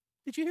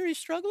 did you hear he's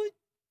struggling?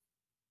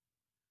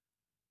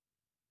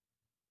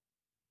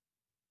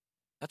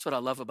 That's what I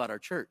love about our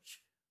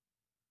church.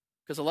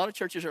 Because a lot of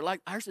churches are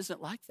like, ours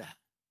isn't like that.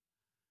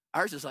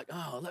 Ours is like,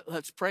 oh,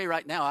 let's pray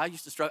right now. I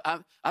used to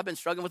struggle. I've been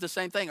struggling with the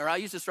same thing, or I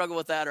used to struggle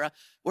with that.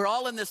 We're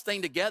all in this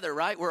thing together,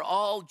 right? We're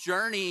all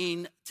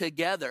journeying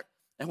together.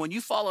 And when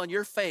you fall on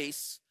your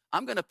face,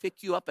 I'm going to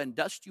pick you up and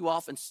dust you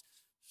off and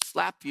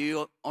slap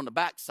you on the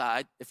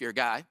backside, if you're a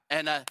guy,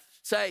 and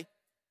say,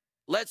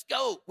 let's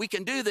go. We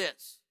can do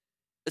this.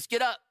 Let's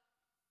get up.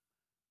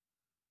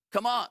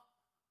 Come on.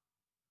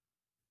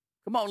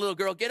 Come on, little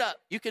girl, get up.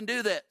 You can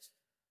do this.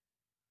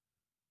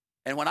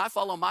 And when I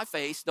fall on my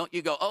face, don't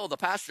you go, oh, the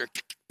pastor.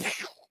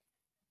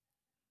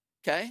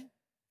 Okay?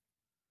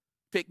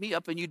 pick me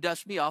up and you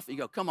dust me off. And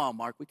you go, come on,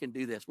 Mark, we can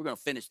do this. We're going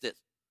to finish this.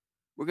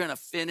 We're going to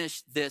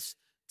finish this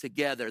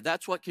together.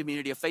 That's what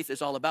community of faith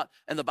is all about.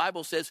 And the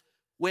Bible says,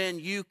 when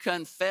you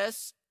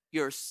confess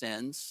your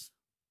sins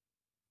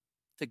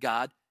to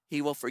God,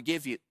 he will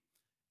forgive you.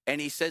 And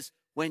he says,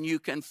 when you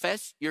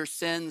confess your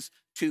sins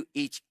to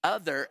each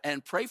other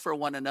and pray for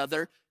one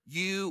another,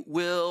 you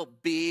will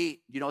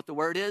be, you know what the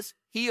word is?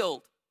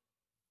 Healed.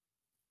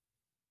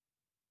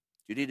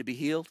 Do you need to be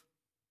healed?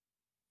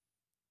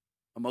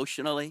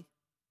 Emotionally?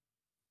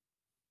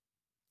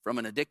 From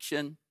an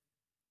addiction?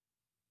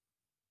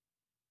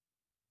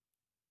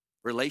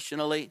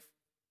 Relationally?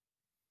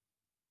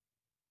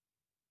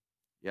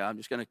 Yeah, I'm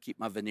just going to keep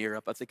my veneer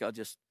up. I think I'll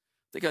just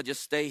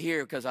stay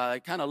here because I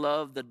kind of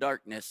love the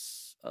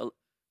darkness.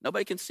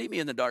 Nobody can see me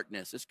in the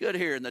darkness. It's good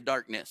here in the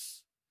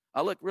darkness.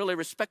 I look really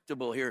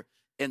respectable here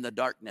in the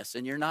darkness,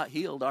 and you're not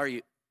healed, are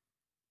you?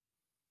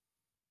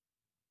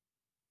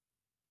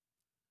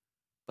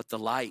 But the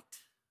light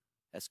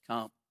has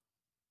come.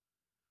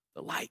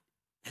 The light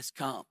has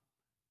come.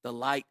 The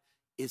light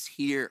is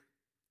here.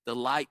 The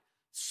light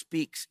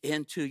speaks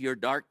into your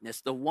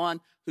darkness. The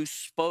one who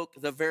spoke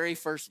the very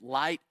first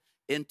light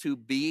into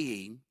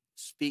being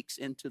speaks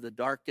into the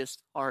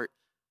darkest heart.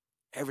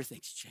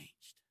 Everything's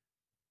changed.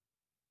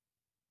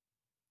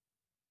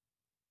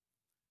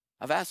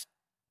 I've asked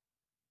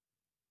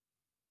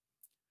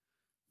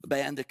the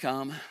band to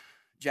come.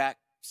 Jack,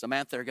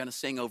 Samantha are going to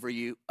sing over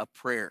you a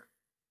prayer.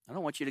 I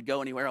don't want you to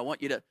go anywhere. I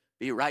want you to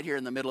be right here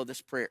in the middle of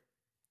this prayer.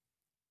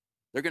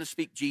 They're going to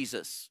speak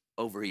Jesus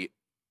over you.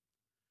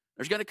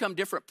 There's going to come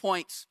different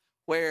points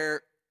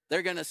where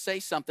they're going to say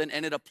something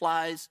and it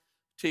applies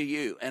to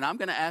you. And I'm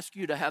going to ask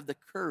you to have the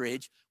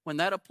courage, when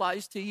that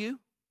applies to you,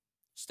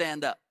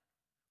 stand up.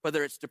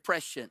 Whether it's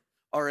depression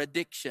or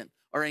addiction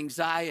or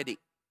anxiety.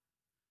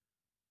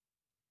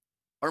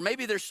 Or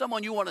maybe there's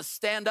someone you want to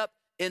stand up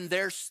in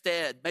their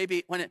stead.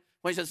 Maybe when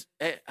he says,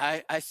 hey,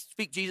 I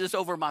speak Jesus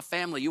over my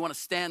family, you want to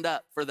stand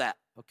up for that,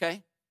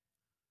 okay?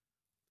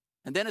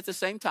 And then at the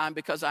same time,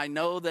 because I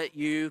know that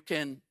you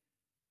can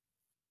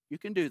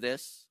do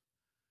this,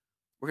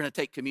 we're going to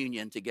take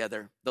communion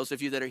together. Those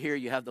of you that are here,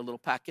 you have the little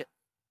packet.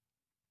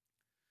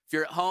 If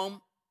you're at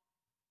home,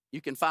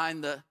 you can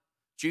find the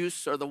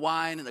juice or the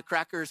wine and the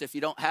crackers. If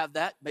you don't have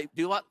that,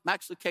 do what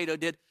Max Lucado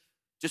did.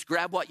 Just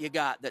grab what you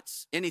got.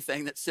 That's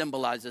anything that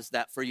symbolizes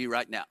that for you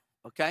right now,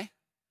 okay?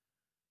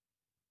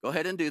 Go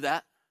ahead and do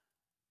that.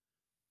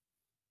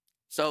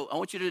 So I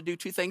want you to do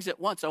two things at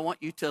once. I want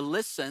you to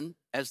listen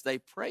as they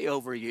pray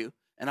over you,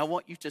 and I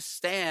want you to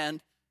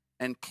stand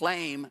and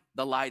claim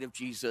the light of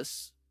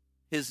Jesus,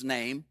 his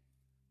name,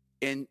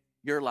 in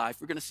your life.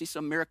 We're going to see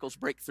some miracles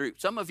break through.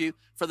 Some of you,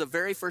 for the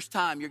very first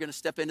time, you're going to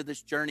step into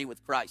this journey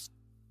with Christ.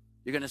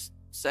 You're going to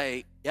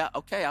say, yeah,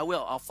 okay, I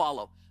will. I'll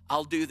follow.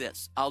 I'll do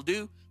this. I'll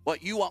do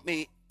what you want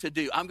me to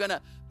do. I'm going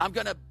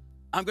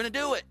to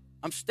do it.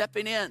 I'm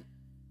stepping in.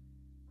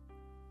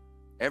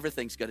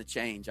 Everything's going to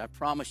change. I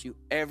promise you,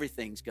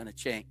 everything's going to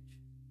change.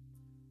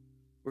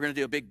 We're going to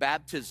do a big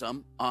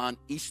baptism on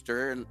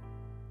Easter. And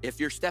if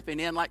you're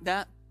stepping in like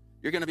that,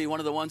 you're going to be one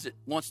of the ones that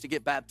wants to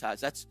get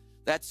baptized.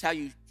 That's how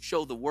you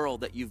show the world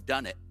that you've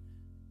done it.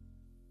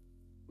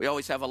 We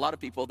always have a lot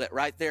of people that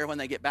right there when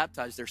they get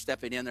baptized, they're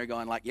stepping in, they're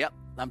going like, yep,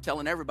 I'm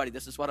telling everybody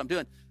this is what I'm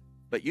doing.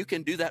 But you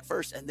can do that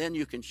first, and then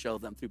you can show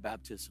them through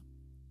baptism.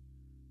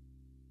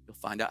 You'll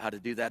find out how to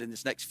do that in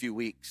this next few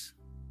weeks.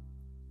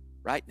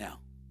 Right now,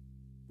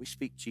 we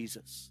speak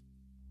Jesus.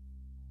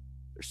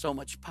 There's so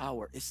much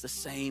power. It's the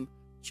same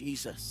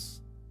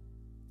Jesus.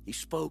 He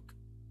spoke,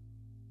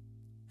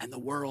 and the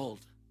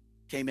world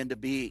came into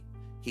being.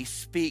 He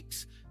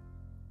speaks,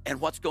 and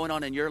what's going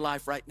on in your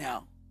life right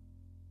now?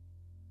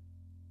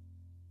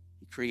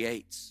 He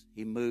creates,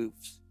 he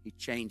moves, he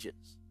changes.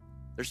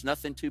 There's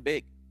nothing too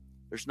big.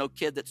 There's no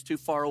kid that's too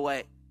far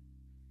away.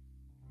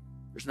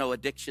 There's no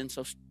addiction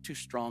so too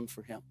strong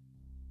for him.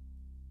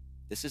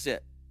 This is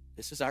it.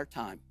 This is our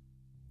time.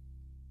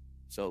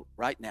 So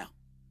right now,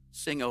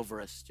 sing over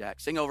us,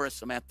 Jack. Sing over us,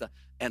 Samantha,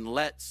 and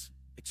let's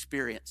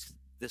experience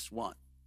this one.